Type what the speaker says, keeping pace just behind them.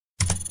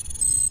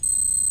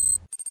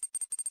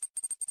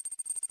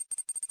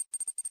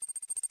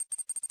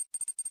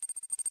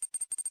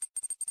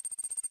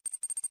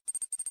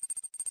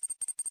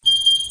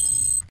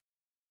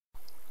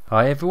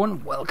Hi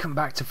everyone, welcome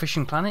back to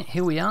Fishing Planet.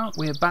 Here we are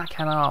back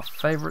at our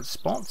favourite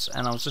spots,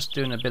 and I was just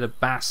doing a bit of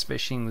bass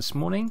fishing this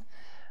morning.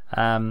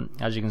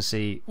 As you can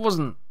see, it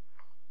wasn't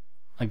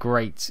a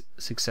great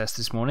success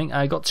this morning.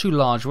 I got two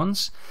large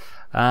ones,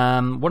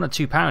 one a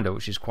 2-pounder,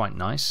 which is quite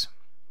nice,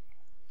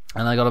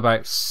 and I got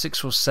about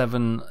 6 or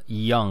 7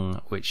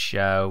 young, which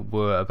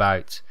were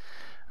about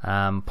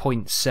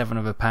 0.7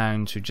 of a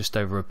pound to just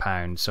over a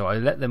pound. So I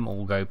let them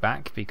all go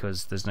back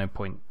because there's no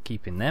point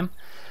keeping them.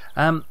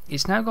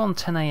 It's now gone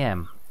 10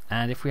 AM,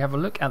 and if we have a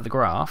look at the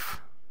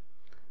graph,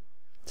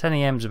 10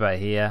 AM's about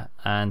here,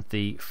 and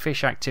the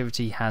fish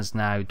activity has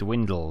now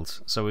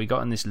dwindled. So we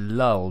got in this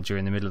lull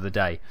during the middle of the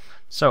day.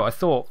 So I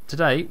thought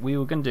today we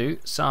were going to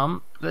do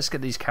let's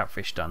get these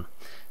catfish done.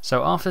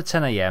 So after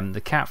 10 AM,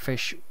 the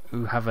catfish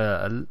who have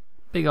a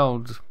big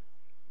old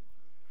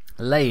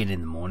lay-in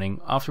in the morning,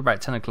 after about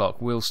 10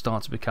 o'clock, will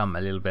start to become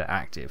a little bit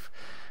active.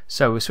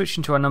 So we're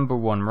switching to our number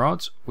 1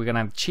 rod. We're going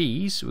to have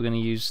cheese. We're going to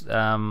use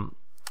the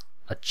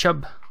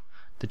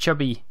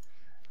chubby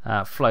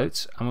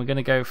float, and we're going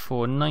to go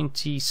for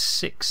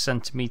 96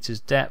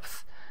 centimeters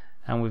depth,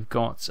 and we've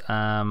got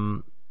a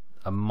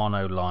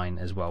mono line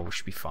as well, which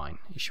should be fine.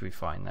 It should be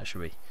fine. That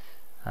should be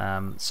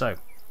so.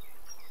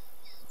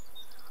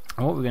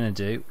 And what we're going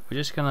to do, we're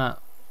just going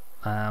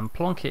to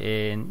plonk it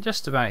in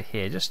just about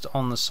here, just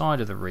on the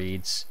side of the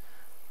reeds,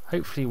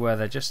 hopefully where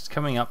they're just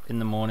coming up in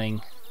the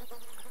morning.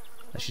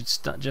 They should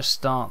just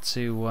start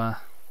to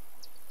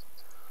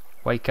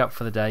wake up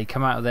for the day,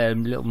 come out of their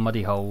little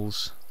muddy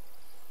holes.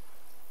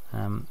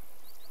 Now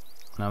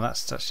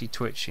that's actually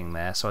twitching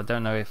there, so I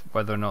don't know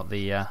whether or not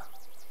the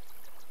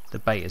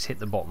bait has hit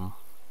the bottom,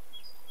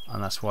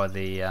 and that's why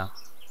the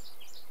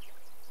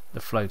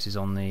float is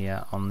on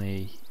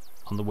the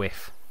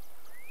whiff.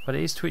 But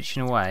it is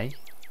twitching away.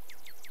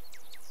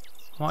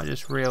 Might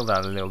just reel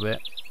that a little bit.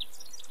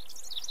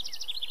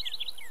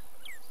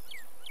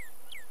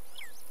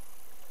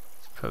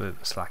 Let's put a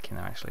bit of slack in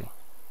there actually.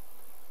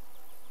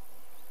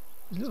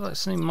 It looks like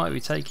something might be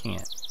taking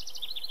it.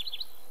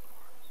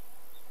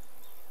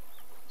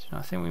 Do you know,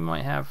 I think we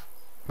might have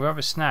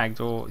either snagged,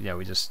 or yeah,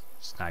 we just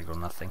snagged or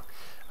nothing.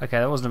 Okay,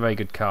 that wasn't a very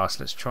good cast.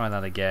 Let's try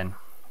that again.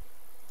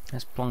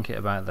 Let's plonk it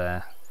about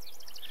there.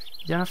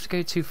 You don't have to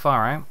go too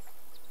far out.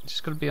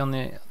 Just got to be on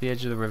the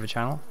edge of the river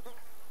channel.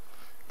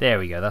 There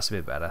we go. That's a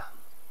bit better.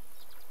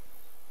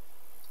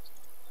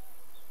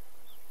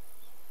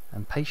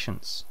 And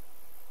patience.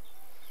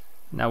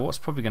 Now, what's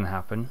probably going to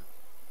happen?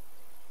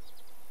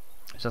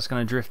 That's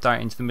going to drift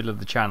out into the middle of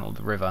the channel,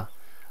 the river,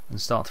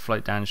 and start to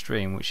float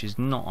downstream, which is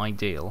not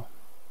ideal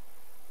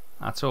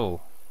at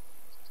all.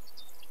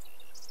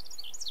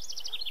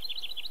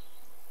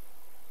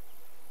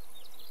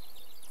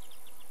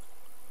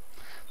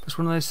 It's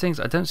one of those things,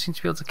 I don't seem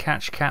to be able to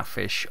catch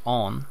catfish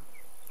on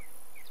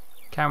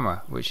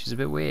camera, which is a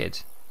bit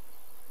weird.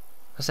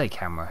 I say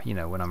camera, you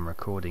know, when I'm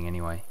recording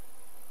anyway.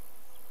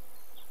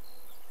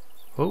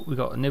 Oh, we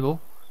got a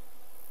nibble.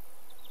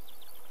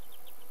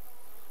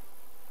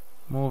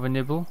 More of a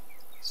nibble.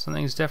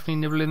 Something's definitely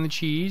nibbling the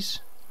cheese,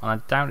 and I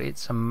doubt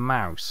it's a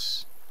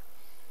mouse.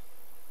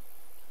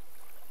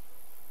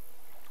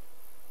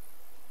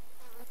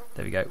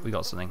 There we go, we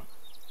got something.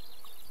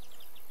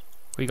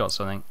 We got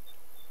something.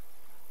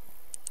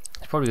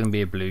 It's probably going to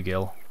be a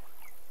bluegill.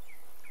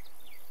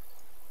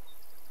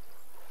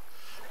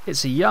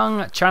 It's a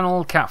young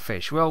channel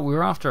catfish. Well, we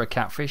were after a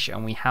catfish,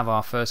 and we have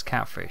our first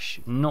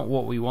catfish. Not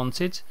what we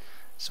wanted,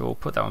 so we'll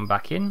put that one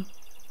back in.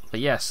 But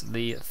yes,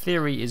 the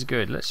theory is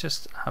good. Let's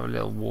just have a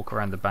little walk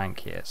around the bank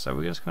here. So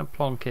we're just going to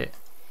plonk it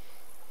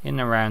in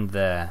around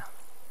there.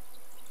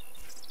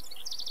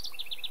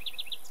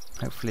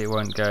 Hopefully it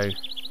won't go.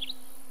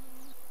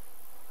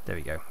 There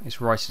we go.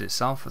 It's righted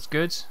itself. That's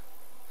good.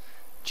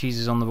 Cheese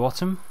is on the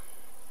bottom.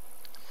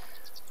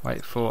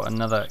 Wait for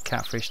another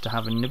catfish to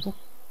have a nibble.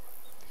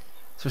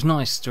 So it's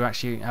nice to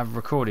actually have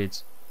recorded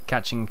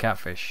catching a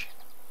catfish,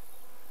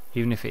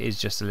 even if it is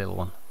just a little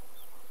one.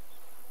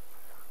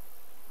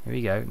 Here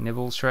we go,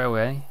 nibble straight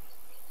away.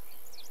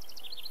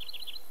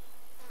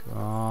 Go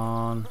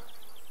on.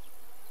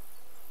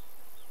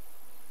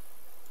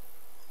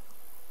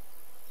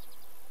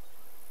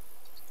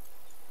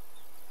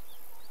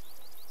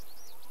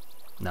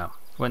 No,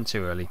 went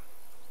too early.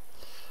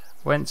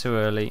 Went too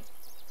early.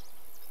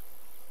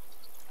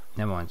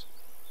 Never mind.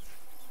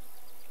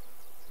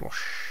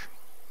 Whoosh.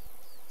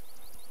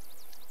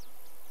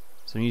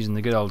 So I'm using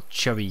the good old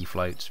chubby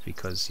float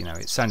because, you know,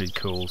 it sounded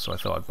cool, so I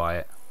thought I'd buy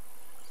it.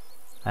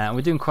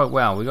 We're doing quite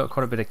well. We got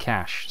quite a bit of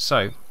cash, so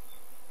I'm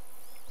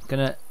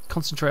gonna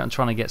concentrate on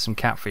trying to get some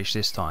catfish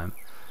this time.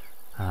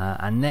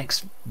 And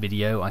next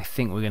video, I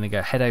think we're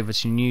gonna head over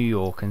to New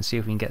York and see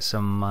if we can get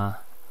some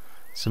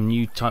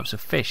new types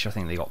of fish. I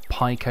think they got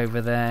pike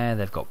over there.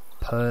 They've got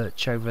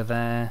perch over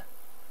there.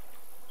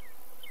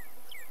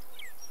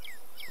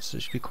 So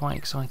it should be quite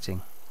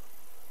exciting.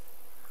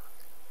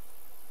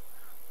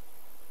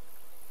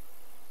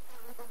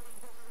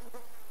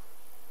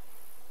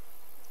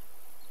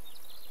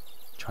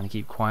 Trying to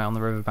keep quiet on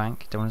the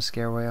riverbank. Don't want to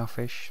scare away our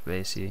fish. But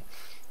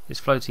it's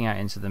floating out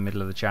into the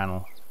middle of the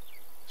channel.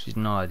 which is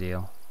not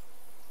ideal.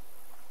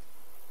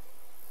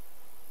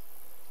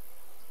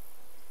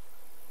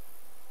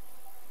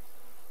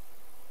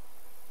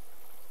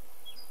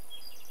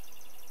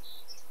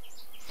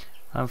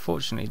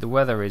 Unfortunately, the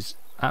weather is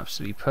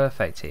absolutely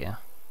perfect here.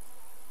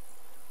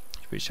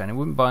 Which it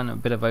wouldn't mind a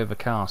bit of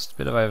overcast.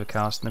 And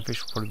the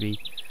fish will probably be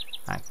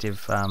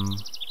active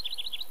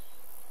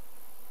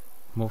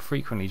more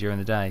frequently during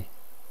the day.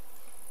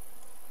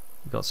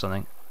 We got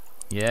something.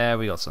 Yeah,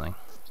 we got something.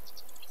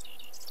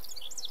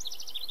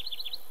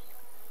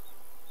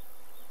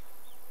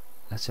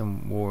 Let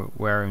him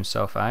wear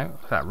himself out.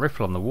 Look at that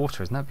ripple on the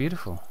water, isn't that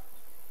beautiful?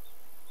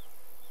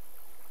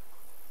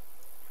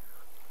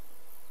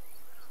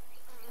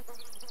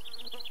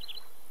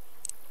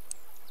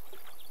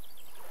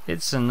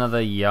 It's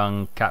another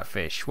young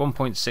catfish,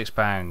 1.6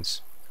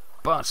 pounds.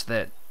 But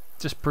that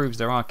just proves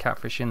there are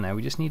catfish in there.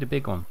 We just need a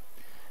big one.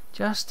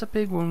 Just a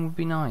big one would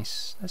be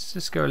nice. Let's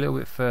just go a little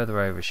bit further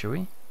over, shall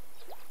we?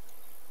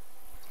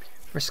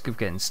 Risk of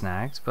getting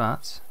snagged,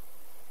 but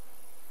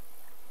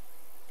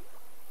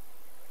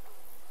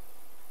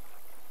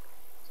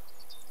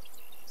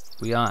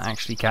we are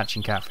actually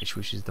catching catfish,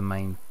 which is the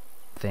main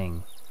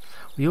thing.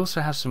 We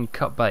also have some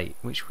cut bait,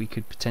 which we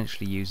could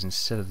potentially use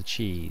instead of the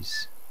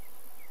cheese.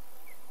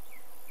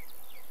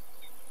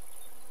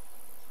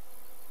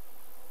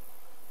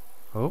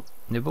 Oh,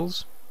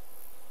 nibbles.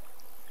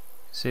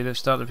 See, they've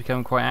started to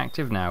become quite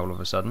active now all of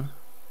a sudden.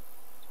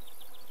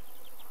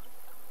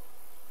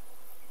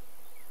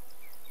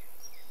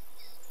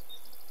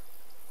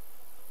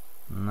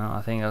 No,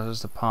 I think that was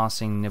just a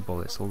passing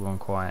nibble. It's all gone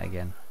quiet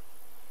again.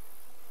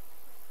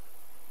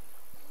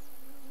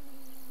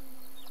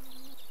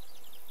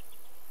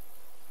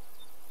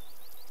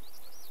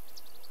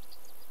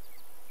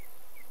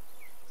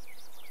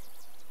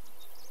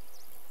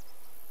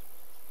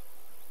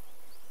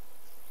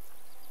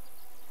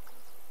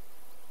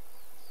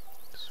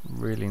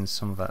 Reeling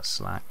some of that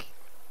slack.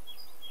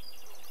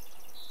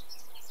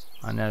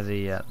 I know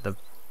the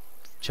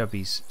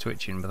chubby's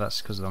twitching, but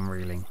that's because I'm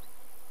reeling.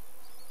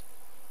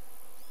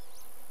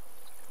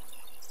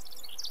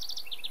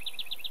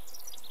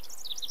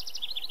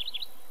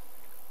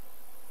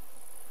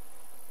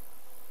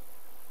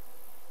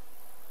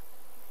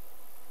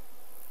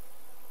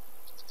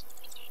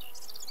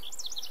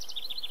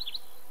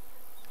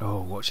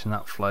 Oh, watching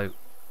that float.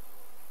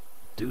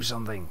 Do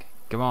something.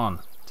 Come on,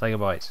 take a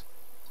bite.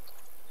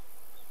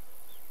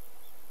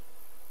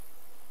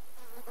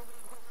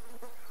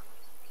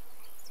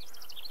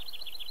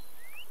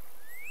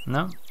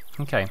 No?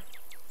 Okay.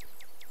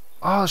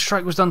 Oh, the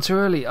strike was done too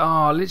early.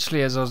 Oh,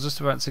 literally as I was just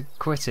about to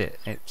quit it,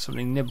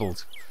 something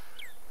nibbled.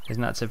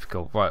 Isn't that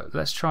typical? Right,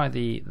 let's try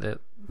the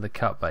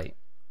cut bait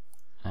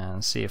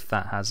and see if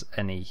that has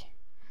any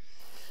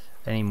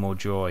more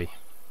joy.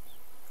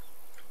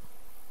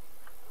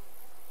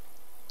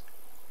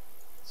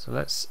 So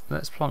let's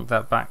plonk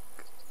that back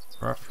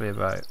roughly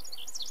about.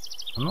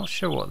 I'm not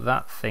sure what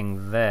that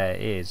thing there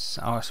is.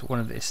 Oh, it's one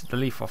of this, the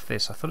leaf off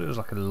this. I thought it was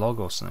like a log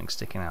or something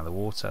sticking out of the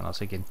water, and I was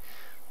thinking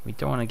we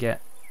don't want to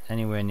get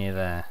anywhere near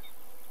there.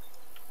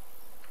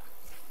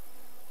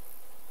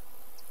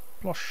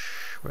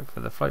 Plosh. Wait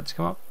for the float to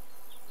come up.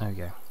 There we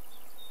go.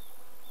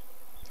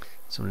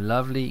 Some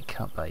lovely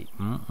cut bait.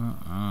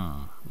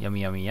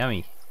 Yummy, yummy,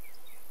 yummy.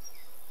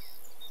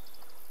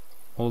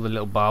 All the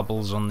little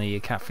barbels on the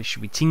catfish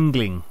should be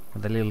tingling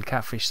with the little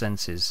catfish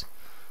senses,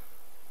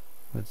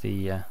 with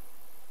the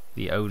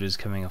odours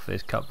coming off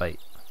this cut bait.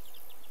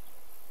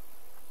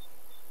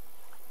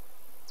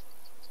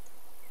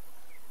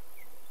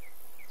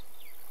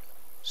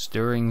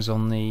 Stirrings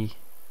on the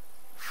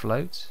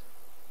float?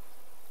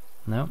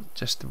 No,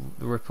 just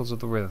the ripples of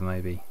the river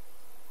maybe.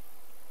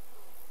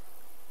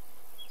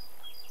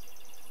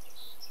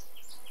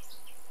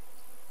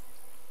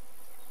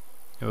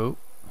 Oh,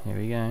 here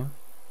we go.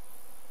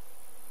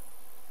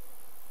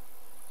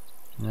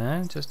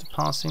 No, just a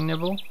passing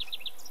nibble.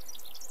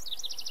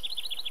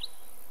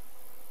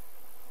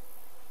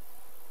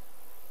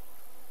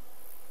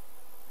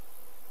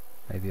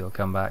 Maybe he'll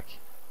come back.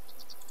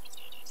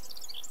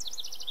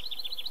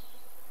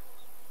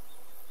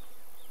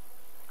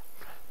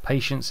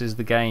 Patience is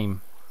the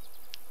game.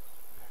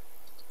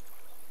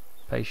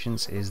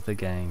 Patience is the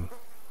game.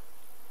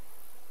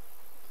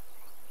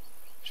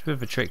 It's a bit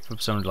of a trick for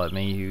somebody like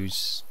me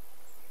who's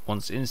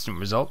wants instant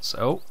results.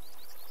 Oh.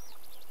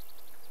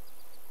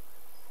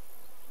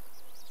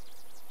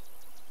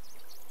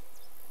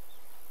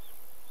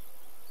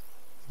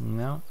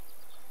 No.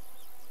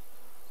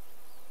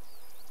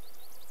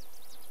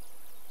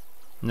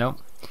 Nope.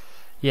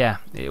 Yeah,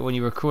 when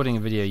you're recording a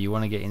video you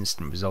want to get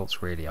instant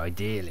results really,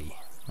 ideally.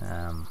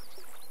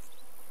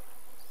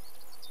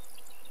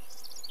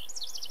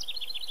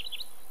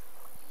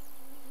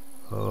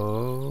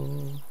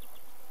 Oh.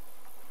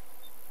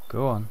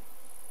 Go on.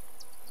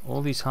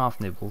 All these half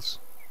nibbles.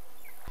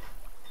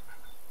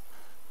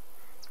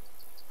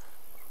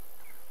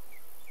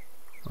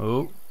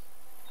 Oh.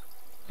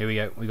 Here we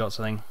go, we got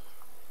something.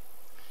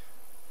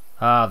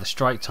 Ah, the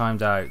strike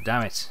timed out,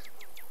 damn it.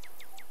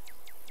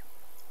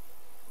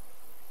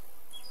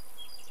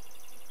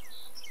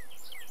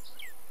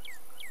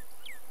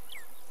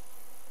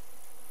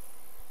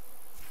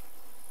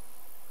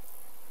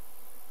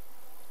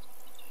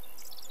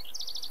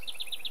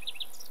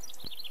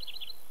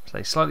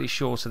 So slightly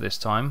shorter this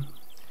time.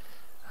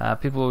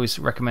 People always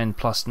recommend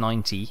plus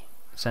 90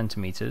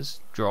 centimeters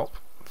drop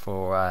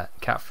for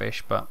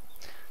catfish, but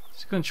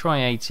just going to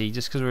try 80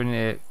 just because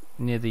we're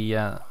near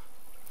the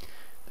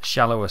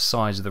shallower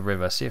sides of the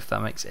river. See if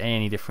that makes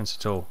any difference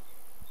at all.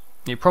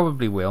 It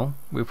probably will.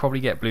 We'll probably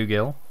get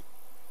bluegill.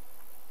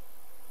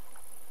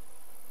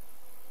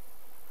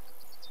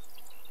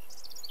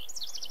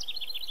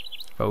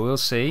 But we'll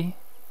see.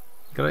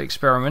 Got to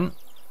experiment.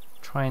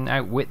 Try and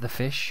outwit the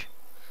fish,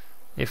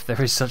 if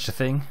there is such a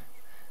thing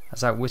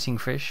as outwitting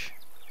fish.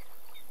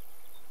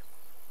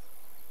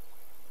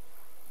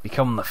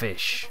 Become the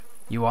fish.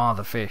 You are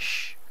the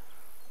fish.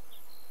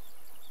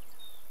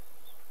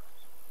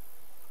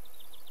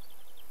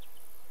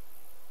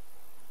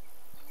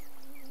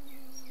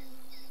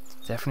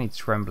 Definitely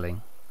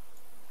trembling.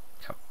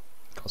 Yep.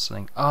 Got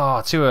something.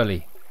 Oh, too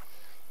early.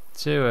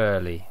 Too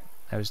early.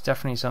 There was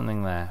definitely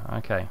something there.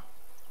 Okay.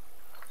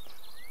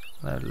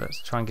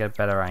 Let's try and get a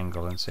better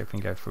angle and see if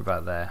we can go for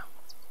about there.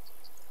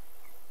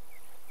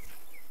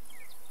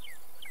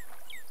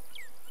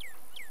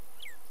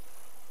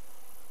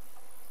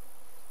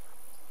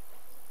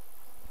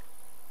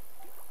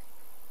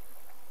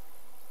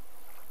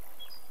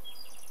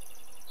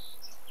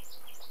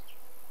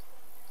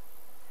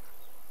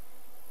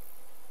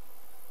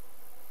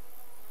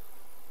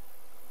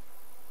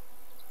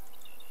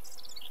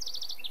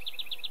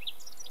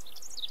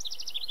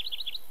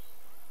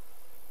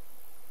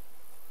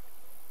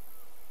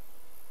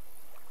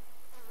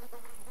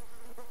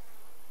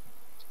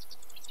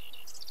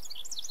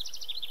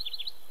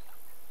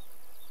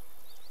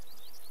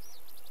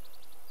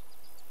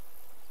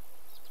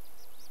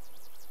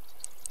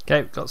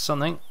 Okay, got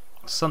something.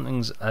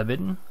 Something's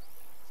avid.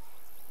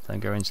 Don't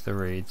go into the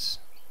reeds.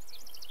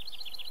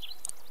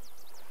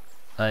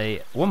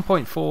 A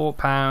 1.4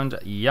 pound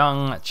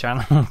young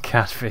channel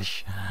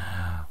catfish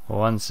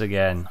once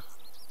again.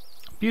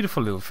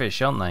 Beautiful little fish,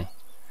 aren't they?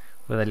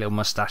 With their little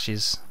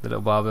mustaches, the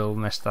little barbell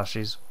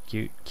mustaches.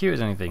 Cute, cute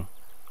as anything.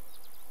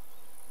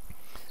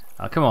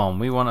 Oh, come on,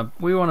 we want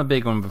a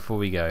big one before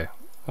we go.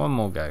 One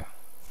more go.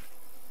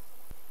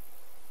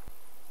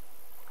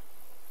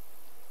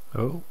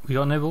 Oh, we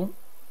got a nibble.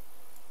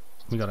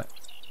 We got it.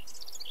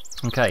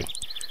 Okay,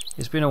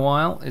 it's been a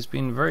while. It's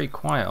been very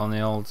quiet on the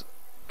old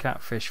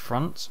catfish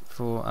front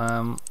for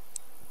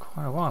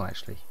quite a while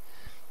actually.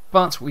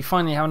 But we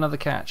finally have another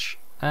catch,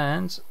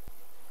 and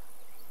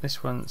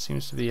this one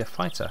seems to be a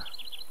fighter.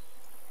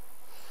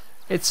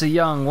 It's a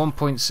young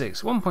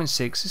 1.6.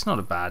 1.6 is not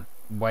a bad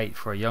weight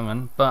for a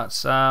young'un, but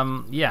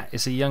yeah,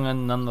 it's a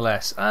young'un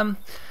nonetheless.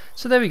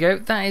 So there we go.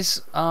 That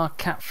is our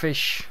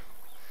catfish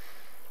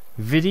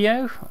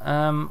video.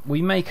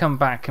 We may come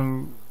back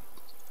and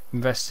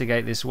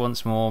investigate this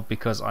once more,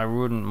 because I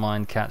wouldn't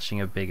mind catching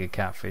a bigger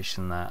catfish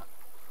than that.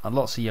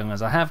 Lots of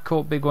young'uns. I have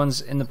caught big ones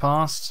in the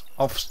past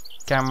off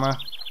camera,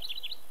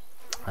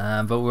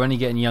 but we're only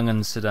getting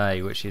young'uns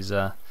today, which is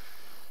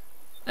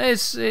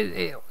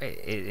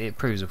it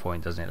proves a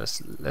point, doesn't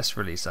it? Let's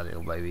release that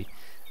little baby.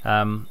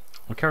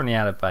 We're currently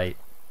out of bait,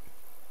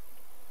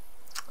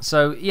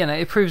 so you know,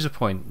 it proves a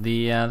point.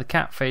 The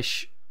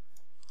catfish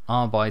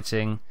are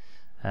biting.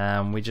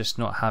 We're just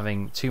not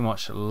having too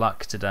much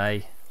luck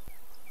today,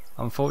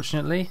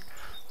 unfortunately.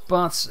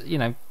 But you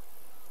know,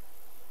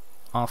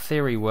 our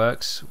theory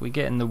works. We're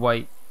getting the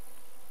weight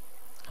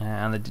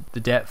and the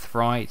depth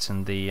right,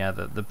 and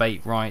the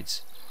bait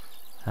right,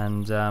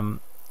 and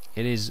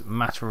it is a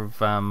matter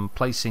of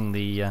placing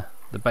the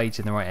bait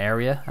in the right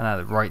area and at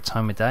the right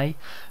time of day.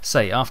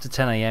 Say after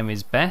 10 AM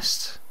is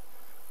best,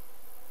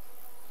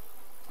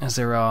 as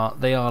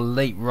they are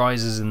late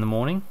risers in the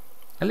morning.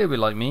 A little bit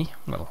like me.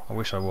 Well, I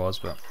wish I was,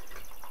 but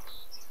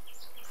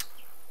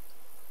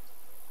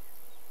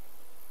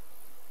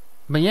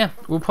yeah,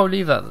 we'll probably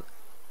leave that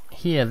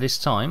here this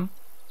time.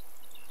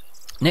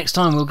 Next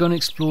time we'll go and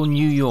explore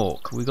New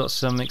York. We've got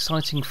some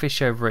exciting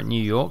fish over at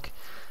New York.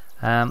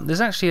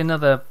 There's actually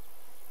another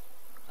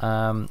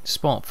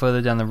spot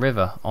further down the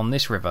river, on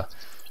this river,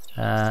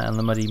 on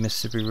the muddy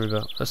Mississippi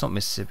River. That's not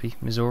Mississippi,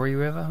 Missouri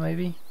River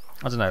maybe?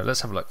 I don't know,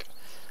 let's have a look.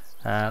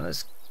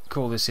 Let's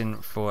call this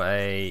in for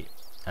a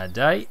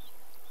day.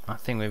 I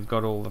think we've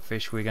got all the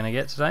fish we're going to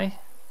get today.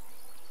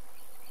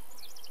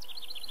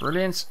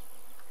 Brilliant.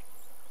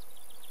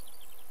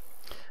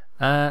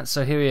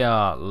 So here we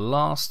are,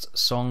 last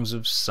songs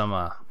of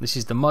summer. This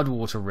is the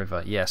Mudwater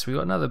River. Yes, we've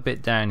got another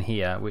bit down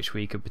here which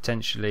we could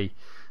potentially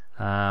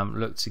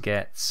look to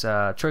get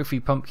trophy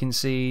pumpkin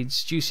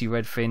seeds, juicy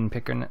redfin,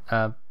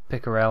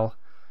 pickerel,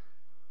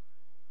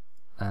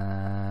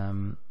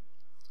 blah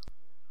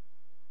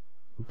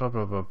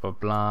blah blah blah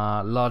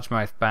blah,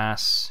 largemouth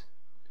bass,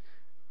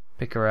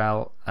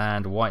 pickerel,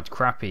 and white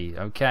crappie.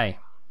 Okay.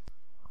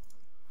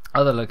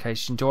 Other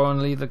location. Do I want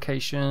to leave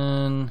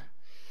location?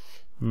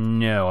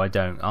 No, I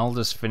don't. I'll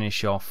just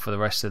finish off for the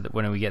rest of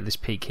when we get this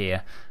peak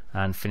here,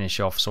 and finish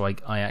off so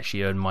I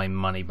actually earn my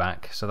money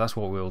back. So that's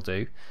what we'll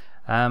do.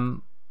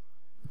 But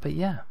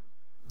yeah,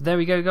 there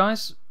we go,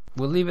 guys.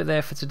 We'll leave it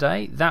there for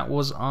today. That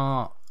was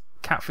our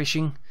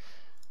catfishing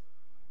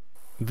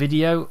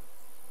video.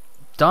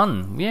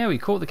 done. Yeah, we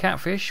caught the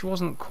catfish.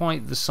 Wasn't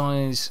quite the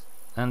size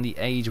and the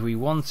age we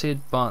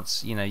wanted,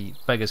 but you know,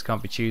 beggars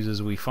can't be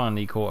choosers. We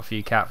finally caught a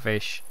few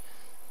catfish.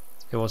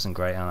 It wasn't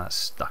great, and that's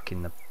stuck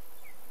in the...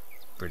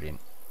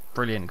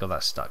 Brilliant, got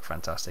that stuck,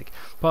 fantastic.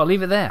 But I'll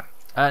leave it there.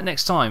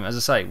 Next time, as I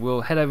say,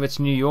 we'll head over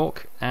to New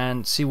York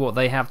and see what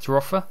they have to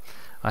offer.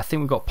 I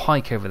think we've got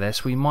pike over there,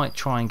 so we might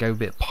try and go a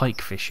bit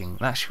pike fishing.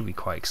 That should be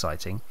quite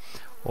exciting.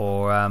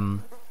 Or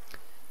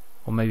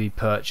maybe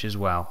perch as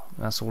well.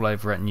 That's all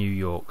over at New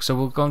York. So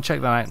we'll go and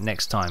check that out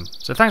next time.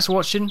 So thanks for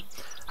watching.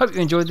 Hope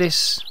you enjoyed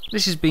this.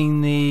 This has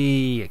been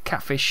the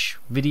catfish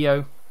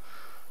video.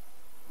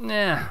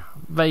 Yeah,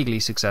 vaguely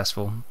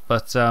successful,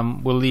 but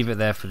we'll leave it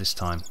there for this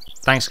time.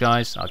 Thanks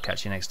guys, I'll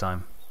catch you next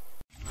time.